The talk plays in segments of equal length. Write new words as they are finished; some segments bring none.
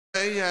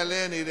အိယာ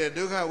လဲနေတဲ့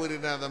ဒုက္ခဝေဒ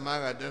နာသမား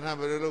ကတဏှာ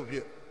ဘယ်လိုလုပ်ဖြ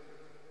စ်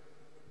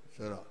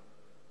ဆိုတော့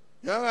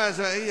ယောဂ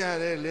ဆိုအိယာ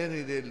လဲ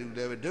နေတဲ့လူ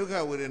တွေဒုက္ခ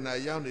ဝေဒနာ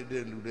ရောက်နေ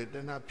တဲ့လူတွေတ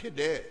ဏှာဖြစ်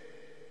တယ်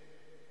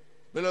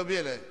ဘယ်လိုဖြ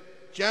စ်လဲ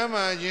ကျမ်း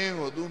မာခြင်း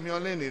ကို तू မျော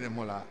လင့်နေတယ်မ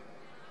ဟုတ်လား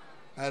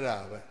အဲ့ဒါ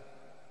ပဲ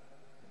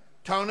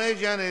ထောင်ထဲ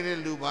ကျမ်းနေတဲ့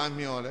လူပါ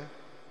မျောလဲ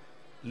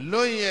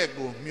လွတ်ရက်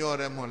ကိုမျော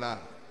တယ်မဟုတ်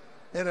လား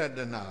အဲ့ဒါတ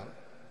ဏှာ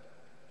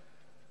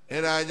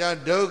အဲ့ဒါကြောင့်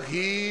ဒုက္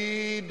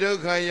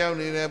ခရောက်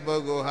နေတဲ့ပု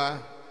ဂ္ဂိုလ်ဟာ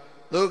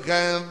ဒုက္ခ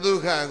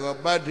ကို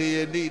ပတ္တိယ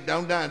တိတော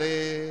င်းတတ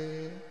ယ်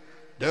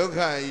ဒုက္ခ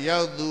ရော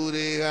က်သူ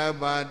တွေက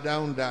ဘာတော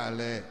င်းတ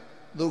လဲ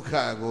ဒုက္ခ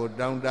ကို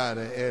တောင်းတတ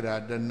ယ်အဲ့ဒါ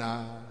တဏှာ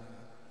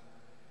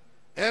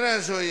အဲ့ဒါ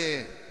ဆိုရ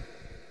င်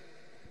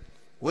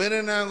ဝေဒ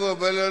နာကို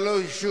ဘယ်လိုလု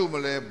ပ်ရှုမ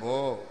လဲ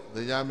ပေါ့တ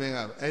ရားမင်းက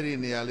အဲ့ဒီ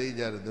နေရာလေး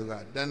ကြတဲ့သူက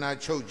တဏှာ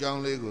ချုပ်ကြော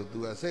င်းလေးကိုသူ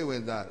ကစိတ်ဝ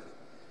င်စားတယ်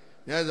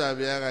မြတ်စွာ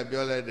ဘုရားက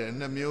ပြောလိုက်တယ်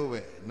နှစ်မျိုး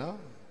ပဲနော်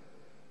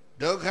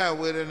ဒုက္ခ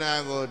ဝေဒနာ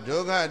ကိုဒု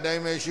က္ခအတို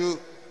င်းပဲရှု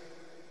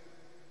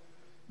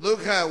ဒု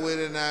က္ခဝေ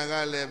ဒနာက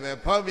လည်းပဲ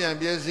ဖောက်ပြန်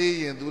ပျက်စီး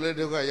ရင်သူလည်း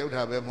ဒုက္ခရောက်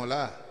တာပဲမဟုတ်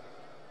လား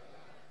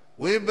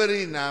ဝိပ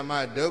ရိနာမ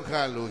ဒုက္ခ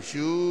လို့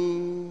ရှု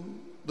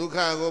ဒုက္ခ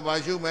ကိုဘာ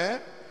ရှုမယ်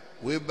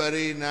ဝိပ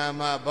ရိနာ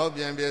မဖောက်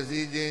ပြန်ပျက်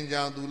စီးခြင်း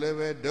ကြောင့်သူလည်း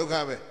ပဲဒုက္ခ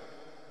ပဲ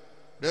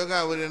ဒုက္ခ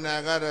ဝေဒနာ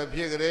ကတော့ဖြ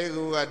စ်ကြတဲ့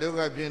ကူကဒုက္ခ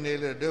ဖြစ်နေ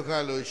လို့ဒုက္ခ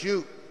လို့ရှု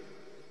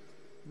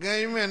ကိ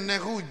မ့်မဲ့နှ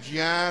စ်ခု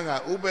ကြားက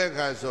ဥပေက္ခ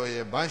ဆိုရ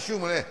င်ဘာရှု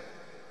မလဲ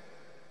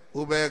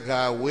ဥပေက္ခ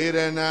ဝေဒ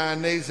နာအ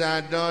နိစ္စ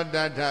တောတ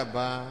ထ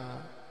ဘာ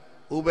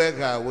ဥပေက္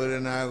ခဝေဒ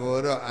နာကို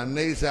တော့အ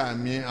နိစ္စ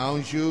မြင်အော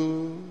င်ရှု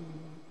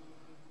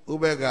ဥ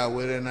ပေက္ခ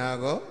ဝေဒနာ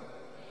ကို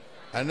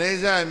အနိစ္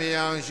စမြင်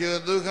အောင်ရှု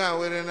ဒုက္ခ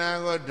ဝေဒနာ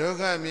ကိုဒုက္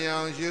ခမြင်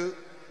အောင်ရှု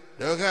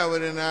ဒုက္ခဝေ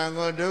ဒနာ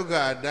ကိုဒုက္ခ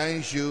အတို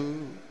င်းရှု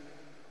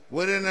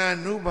ဝေဒနာ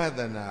နုပဒ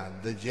နာ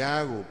တ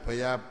ရားကိုဘု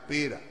ရား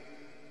ပေးတာ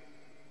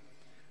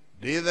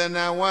ဒေသ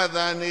နာဝသ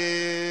နေ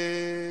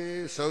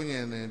ဆုံးည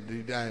င်တဲ့ဒီ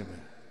တိုင်းပဲ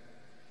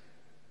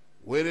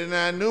ဝေဒ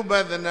နာနုပ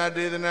ဒနာ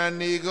ဒေသနာ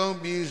ဏီကုံ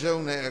ပြီး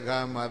ဆုံးတဲ့အခါ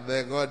မှာသေ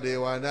ကောဒေ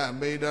ဝနာအ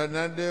မိတော်န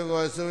တ်တွေ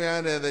ကိုဆုံးရ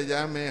တဲ့တ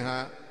ရားမင်းဟာ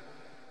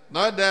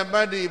သောတပ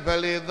တ္တိဖ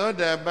လေသော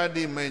တပတ္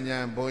တိမဉ္ဇ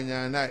ဉ်ဘုံ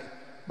ညာ၌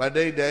ပ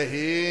ဋိတ္တ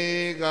ဟိ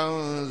ကော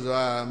င်း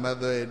စွာမ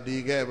သွေတ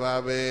ည်ခဲ့ပါ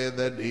ပေသ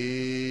တ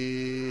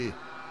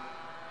ည်း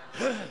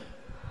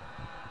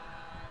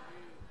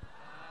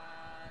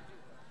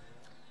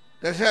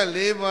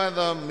14ပါး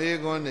သောမေ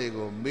ခွန်းတွေ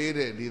ကိုမေး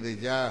တဲ့ဒီတ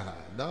ရားဟာ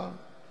နော်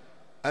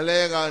အလဲ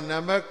ကောင်နံ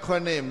ပါတ်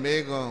9မေ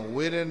ခွန်း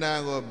ဝေဒနာ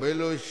ကိုဘယ်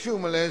လိုရှု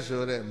မလဲ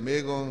ဆိုတဲ့မေ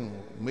ခွန်း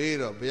မေး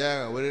တော့ဘုရား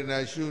ကဝေဒနာ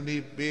ရှုန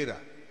ည်းပေးတာ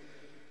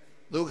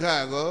ဒုက္ခ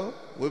ကို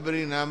ဝိပ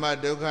ရိနာမ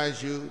ဒုက္ခ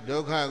ရှုဒု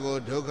က္ခကို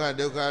ဒုက္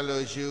ခ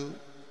လို့ရှု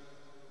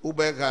ဥ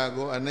ပေက္ခ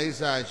ကိုအနိစ္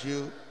စရှု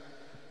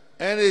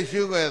အဲ့ဒီ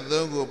ရှုခွက်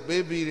သုံးကို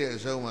ပေးပြီးတဲ့အ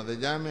ဆုံးမှာတ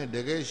ရားမင်းတ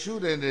ကယ်ရှု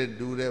တဲ့နဲ့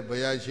တူတဲ့ဘု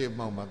ရားရှိ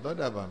မှောက်မှာသော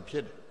တာပန်ဖြ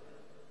စ်တယ်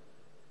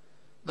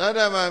သော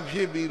တာပန်ဖြ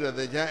စ်ပြီးတော့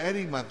တရားအဲ့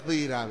ဒီမှာသေ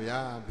တာဗျာ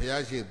ဘု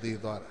ရားရှိသေ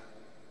သွားတာ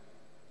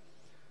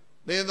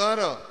သေသွား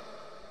တော့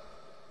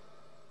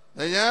တ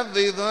ရား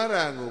သေသွား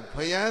တာကို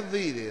ဘုရား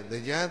သိတယ်တ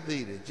ရားသိ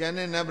တယ်ကျန်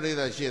တဲ့နတ်ပရိ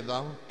သတ်ရှေ့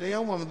သွားတ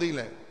ရားမှမသိ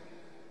လိုက်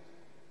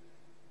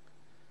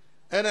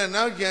အဲ့ဒါ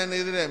နောက်ကျန်နေ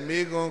တဲ့မိ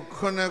ဂုံ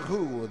9ခု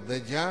ကိုတ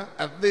ရား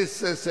အသစ်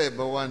ဆက်ဘ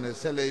ဝနဲ့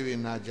ဆက်လက်၍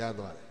နာကြား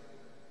သွားတယ်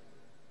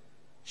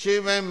ရှေ့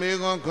ပိုင်းမိ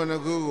ဂုံ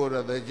9ခုကို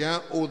တော့တရား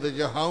အိုတ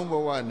ရားဟောင်းဘ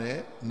ဝနဲ့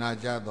နာ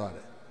ကြားသွားတ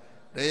ယ်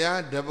တရား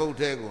ဓပုတ်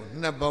ထဲကို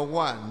2ဘဝ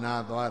နာ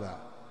သွားတာ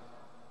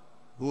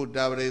ခု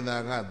တာပရိသ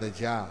ကတ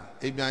ရား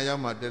အိမ်ပြန်ရော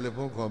က်မှတယ်လီ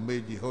ဖုန်းခေါ်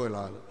မေးကြည့်ဟုတ်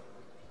လားလို့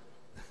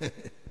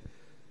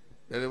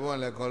တယ်လီဖုန်း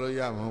လည်းခေါ်လို့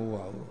ရမှာမဟုတ်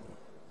ပါဘူး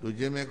လူ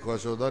ချင်းမဲခေါ်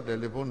ဆိုသောတယ်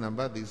လီဖုန်းနံ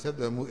ပါတ်သည်ဆက်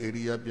သွယ်မှုဧ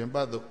ရိယာပြင်ပ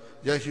သို့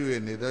ရရှိရ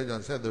နေသောကြော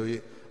င့်ဆက်သွယ်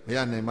၍မရ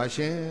နိုင်ပါ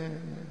ရှင်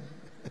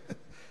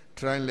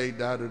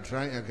translator တို့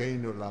try again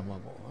တို့လာမှာ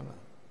ပေါ့ဟုတ်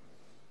လား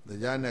တ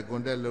ရားနဲ့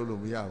contact လုပ်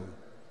လို့မရဘူး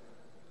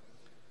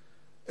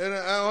အဲ့ဒါ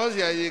အဟောဆ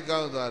ရာကြီးကော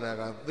က်သွားတာ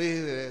ကသေး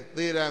တယ်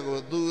သေတာကို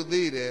သူ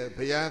သိတယ်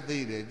ဘုရားသိ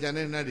တယ်ကျန်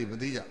တဲ့နတ်တွေမ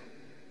သိကြဘူး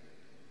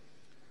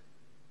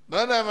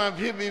သောတာပန်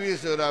ဖြစ်ပြီးပြီ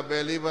ဆိုတာပဲ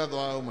လေးပါ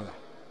သွားအောင်မလား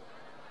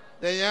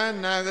တရား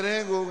နာကြ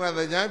တဲ့ကိုကတ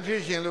ရားဖြ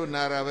စ်ရှင်လို့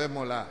နာတာပဲမ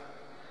ဟုတ်လား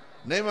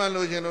နိဗ္ဗာန်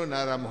လို့ရှင်လို့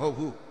နာတာမဟုတ်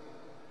ဘူး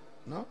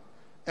နော်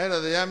အဲ့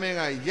တော့တရားမင်း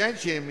ကရက်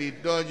ချင်ပြီး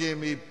တော်ချင်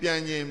ပြီးပြ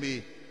န်ချင်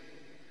ပြီး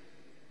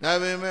ဒါ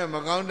ပေမဲ့မ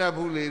ကောင်းတတ်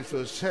ဘူးလေ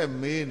ဆိုဆက်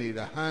မေးနေ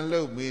တာဟန်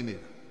လို့မေးနေ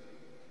တာ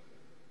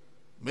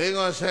မေ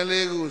ကော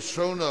14ခု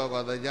ဆုံးတော့က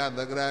တရားသ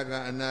ကရာကံ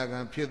အနာကံ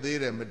ဖြစ်သေး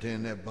တယ်မထင်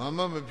နဲ့ဘာ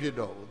မှမဖြစ်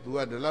တော့ဘူး तू က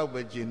ဒီလောက်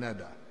ပဲကျင့်တတ်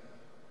တာ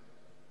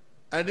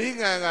အဓိ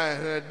ကက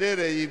တဲ့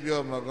ရကြီး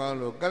ပြောမကောင်း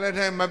လို့ကလ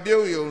ထိုင်မပြု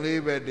တ်ယုံ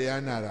လေးပဲတ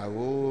ရားနာတာ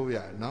ကို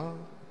ဗျာနော်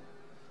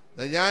တ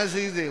ရားစ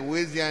ည်းစိမ်ဝေ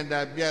ဇယန္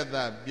တာပြတ်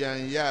တာပြန်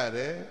ရတ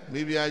ယ်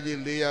မိဖုရားကြီး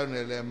၄ယောက်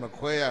နဲ့လည်းမ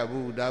ခွဲရ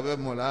ဘူးဒါပဲ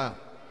မဟုတ်လား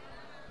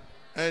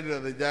အဲ့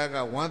တော့တရားက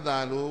ဝမ်းသာ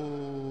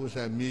လို့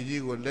ဆိုမြေ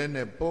ကြီးကိုလက်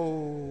နဲ့ပု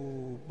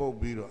တ်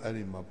ပြီးတော့အဲ့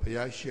ဒီမှာဘု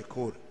ရားရှိ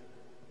ခိုးတယ်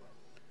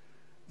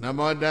န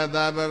မောတတ္တ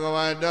ဗုဒ္ဓ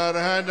ဝါတော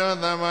ရဟတော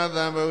သမ္မာသ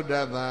မ္ဗုဒ္ဓ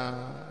တ္တ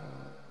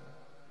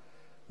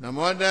န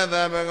မောတတ္တ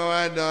ဗုဒ္ဓ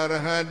ဝါတောရ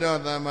ဟတော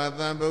သမ္မာ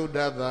သမ္ဗုဒ္ဓ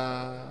တ္တ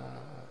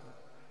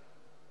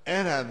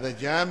အဲ့ဒါတ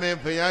ရားမင်း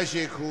ဘုရား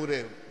ရှိခိုး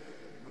တဲ့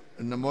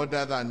နမောတ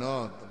သ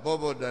နော်ဘော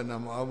ဘောတနာ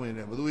မအောင်မင်း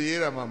နဲ့ဘသူရေး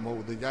တာမှမ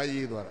ဟုတ်တရား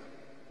ရေးသွားတာ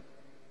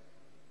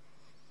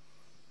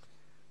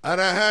အ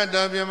ရဟတ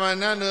ပြမ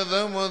နတု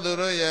သုံးမို့သူ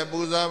တို့ရဲ့ပူ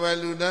ဇော်ပဲ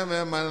လူတတ်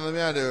မဲ့မှန်သ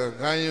မျှတို့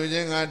ခံယူခြ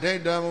င်းကထိ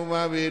တ်တော်မူ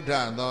ပါပြီထ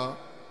သော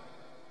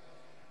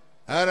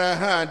အရ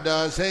ဟတ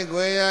စိတ်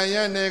ခွေရာယ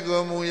နေ့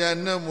ကိုမူရ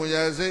နှုတ်မူရ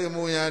စိတ်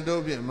မူရ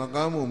တို့ဖြင့်မ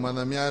ကောင်းမှုမှန်သ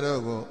မျှ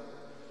တို့ကို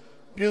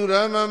ပြု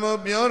တော်မမူ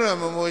ပြောတော်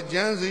မမူ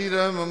ကြံစီ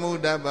တော်မမူ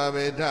တတ်ပါ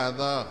ပဲထ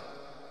သော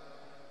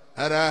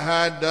အရဟ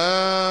တ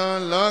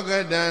လောက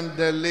ဒံတ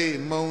လိ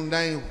မုံ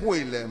တိုင်းဝှိ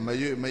လဲမ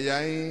ရွေ့မ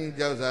ရိုင်း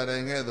ကြောက်စားတို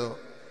င်းကဲ့သို့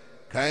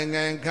ခိုင်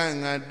ခိုင်ခန့်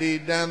ငါတည်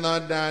တံသော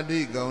တာတိ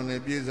ကုံနှ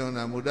င့်ပြည့်စုံ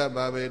တော်မူတတ်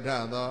ပါပဲထ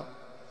သော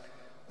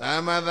သ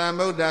မ္မာသမ္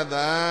ဗုဒ္ဓ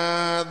သာ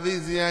သိ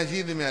စရာရှိ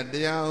သည်မြတ်တ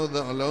ရားဟုတ်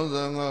သောအလုံး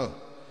စုံကို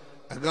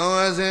အကောင်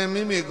အစင်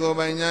မိမိကိုယ်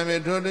ပိုင်ဉာဏ်ဖြ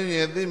င့်ထိုးထွင်း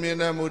၍သိမြင်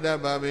တော်မူတတ်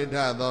ပါပဲထ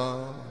သော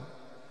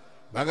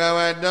ဘဂဝ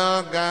တော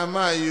ကာမ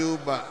ယူ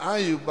ပအာ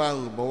ယူပ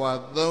ဟုဘဝ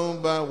၃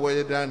ပါးဝေ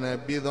ဒနာ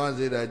ပြည်သွား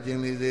စေတာကျင်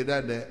လီစေတ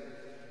တ်တဲ့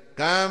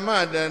ကာမ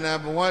တဏ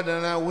ဘဝတ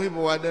ဏဝိဘ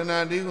ဝတဏ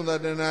ဒီကုသ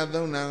တဏ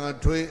သုံးနာကို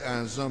ထွေးအံ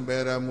စွန့်ပ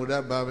ယ်တော်မူတ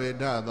တ်ပါပဲ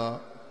ထသော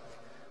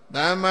သ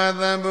မ္မာ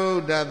သမ္ဗု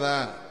ဒ္ဓသာ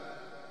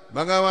ဘ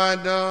ဂဝ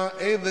တော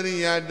ဣသရိ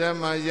ယဓမ္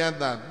မယ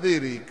တသိ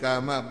ရိကာ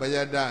မပယ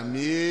တ္တ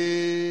မြေ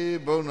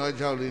ဘုံတော်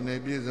၆လီနဲ့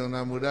ပြည့်စုံ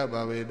တော်မူတတ်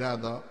ပါပဲထ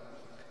သော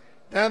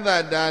တသ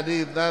တာတိ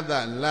သသ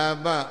လာ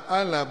ဘအ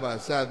လာဘ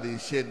စသည်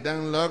ရှစ်တ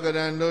န်လောကရ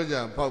န်တို့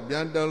ကြောင့်ဖောက်ပြ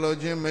န်တော်လို့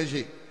ခြင်းမ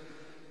ရှိ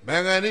ဘ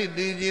ဂရိ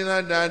တိကြီး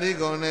သောတာတိ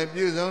ကုံနှင့်ပြ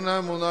ည့်စုံ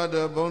တော်မူသော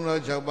ဘုံ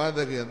တော်၆ပါးသ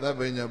ဖြင့်သဗ္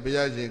ဗညဘု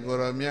ရားရှင်ကို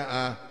ရောမြတ်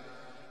အား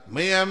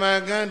မေယမ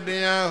ကံတ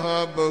ရား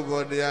ဟောပုဂ္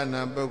ဂိုလ်တရား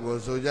နာပုဂ္ဂို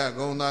လ်ဆိုကြ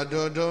ကုန်သော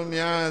ထိုထုံ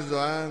များ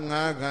စွာ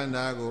ငါးခန္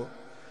ဓာကို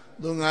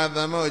သူငါသ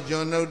မုတ်ကျွ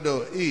န်ုပ်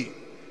တို့ဤ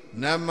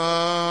န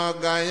မော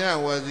ကာယ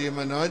ဝစီမ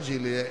နောချီ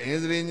လျက်ဣ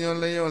န္ဒြေညွန်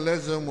လျောလ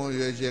က်ဆုံးမှု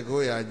၍ရှိ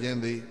ခိုးရခြင်း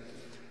သည်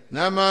န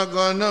မော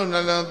ကောနှုတ်နှ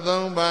လုံး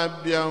သုံးပါး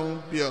ပြောင်း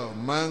ပြော့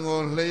မန်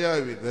ကိုလျော့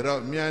၍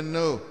ကြော့မြတ်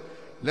နိုး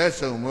လက်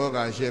ဆုံးမောက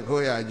ရှိ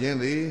ခိုးရခြင်း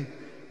သည်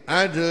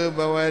အထုဘ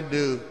ဝ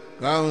တု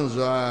ကောင်း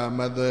စွာမ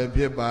သွေ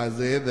ဖြစ်ပါ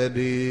စေတ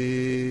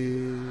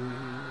ည်း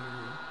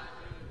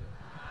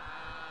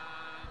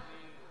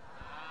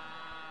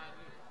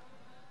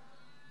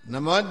န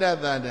မောတ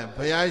တတဲ့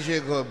ဘုရားရှိ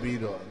ခိုးပြီး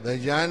တော့တ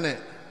ရားနဲ့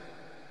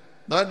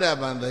သောတာ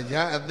ပန်တ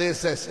ရားအသေး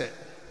ဆက်ဆက်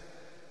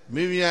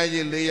မိဖုရား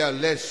ကြီး၄ယောက်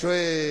လက်ဆွဲ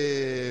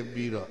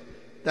ပြီးတော့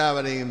တာဝ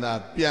ရိန်သာ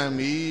ပြန်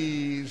ပြီ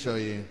ဆို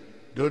ရင်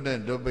တို့နဲ့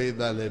တို့ပိ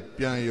သလည်း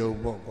ပြန်ရုံ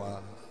ပေါ့ကွာ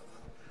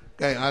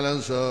ကဲအား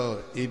လုံးဆို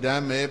ဣဒံ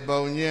မေ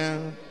ပုံညံ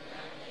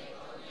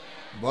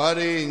ဘော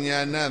ရိညာ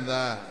ဏတ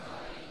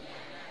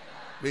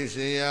ပိစ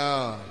ယော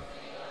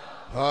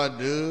ဟော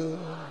တု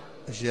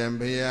အရှင်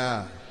ဘုရား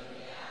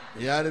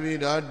ရာတပိ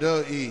တော်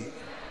တို့ဤ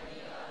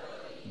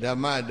ဓမ္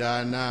မဒါ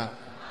န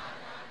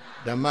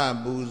ဓမ္မ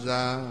ပူ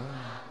ဇာ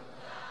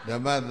ဓ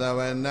မ္မသဝ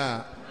နာ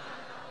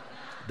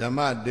ဓမ္မ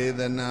ဒေ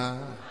သနာ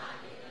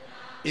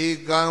ဤ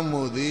ကောင်း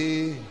မှုသည်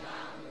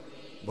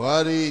ဘော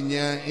ရိ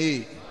ညာဤ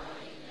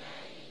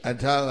အ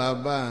ထောက်အ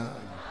ပံ့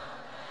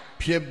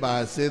ဖြစ်ပါ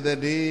စေ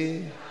တည်း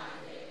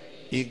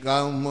ဤကော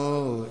င်းမှု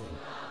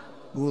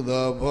ကု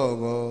သိုလ်ဖို့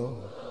ကို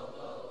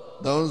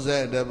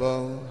32ပုံ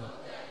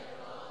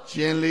ရှ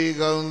င်လီ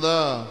ကုန်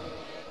သော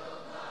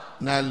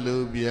နတ်လူ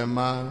ပြမ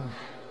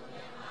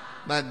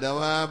တတ္တ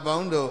ဝါပေါ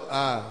င်းတို့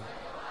အား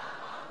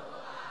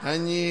အ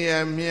ညီ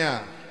အမျှ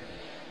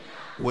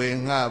ဝေ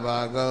ငှပါ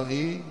ကုန်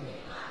၏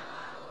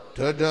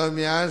ထိုတော်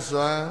များ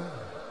စွာ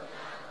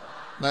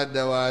တတ္တ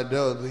ဝါ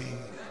တို့သည်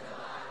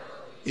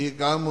ဤ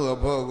ကောင်းမှုအ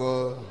ဖို့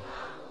ကို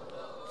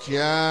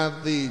ကြား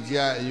သိကြ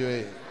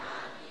၍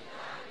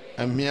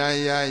အမြတ်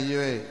ရ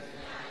၍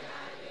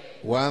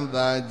ဝမ်း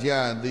သာကြ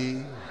သည်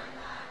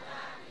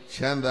ချ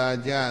မ်းသာ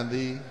ကြသ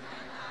ည်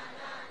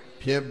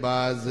ဖြစ်ပါ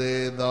စေ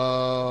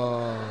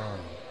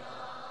သော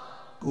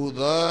ကု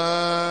သို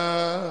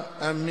လ်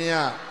အမြ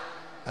တ်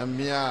အ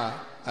မြတ်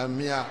အ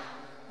မြတ်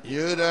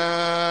ယူရ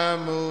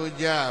မူ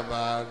ကြ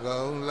ပါကု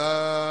န်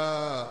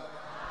လော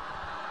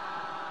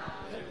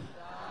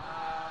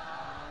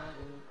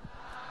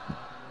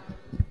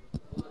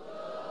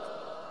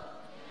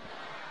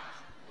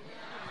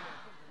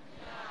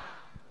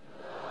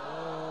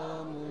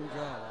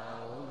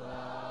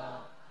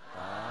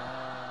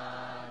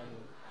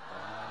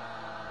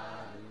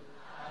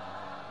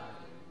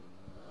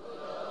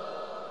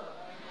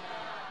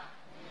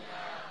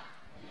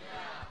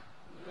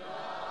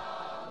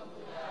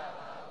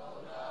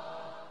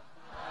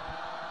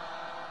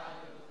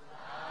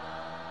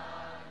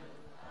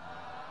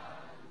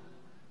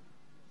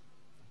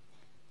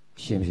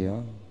ရှင်ဘု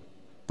ရား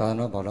သာသ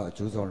နာ့ဘာသာအ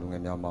ကျိုးဆောင်လူင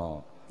ယ်များမှ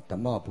ဓ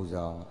မ္မပူ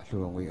ဇာအလှူ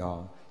ငွေ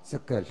အားစ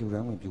က္ကန့်လှူဒ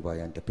န်းဝင်ပြုပါ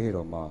ရန်တပည့်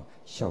တော်မှ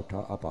လျှောက်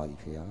ထားအပ်ပါသည်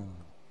ဖေဟာ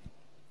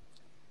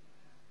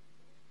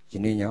ယ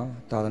နေ့ည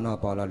သာသနာ့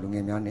ဘာသာလူင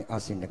ယ်များနှင့်အ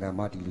စင်တကံ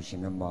မတီလူရှ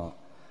င်များမှ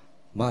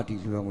မတီ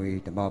လှူငွေ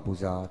ဓမ္မပူ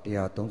ဇာ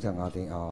135သိန်းအား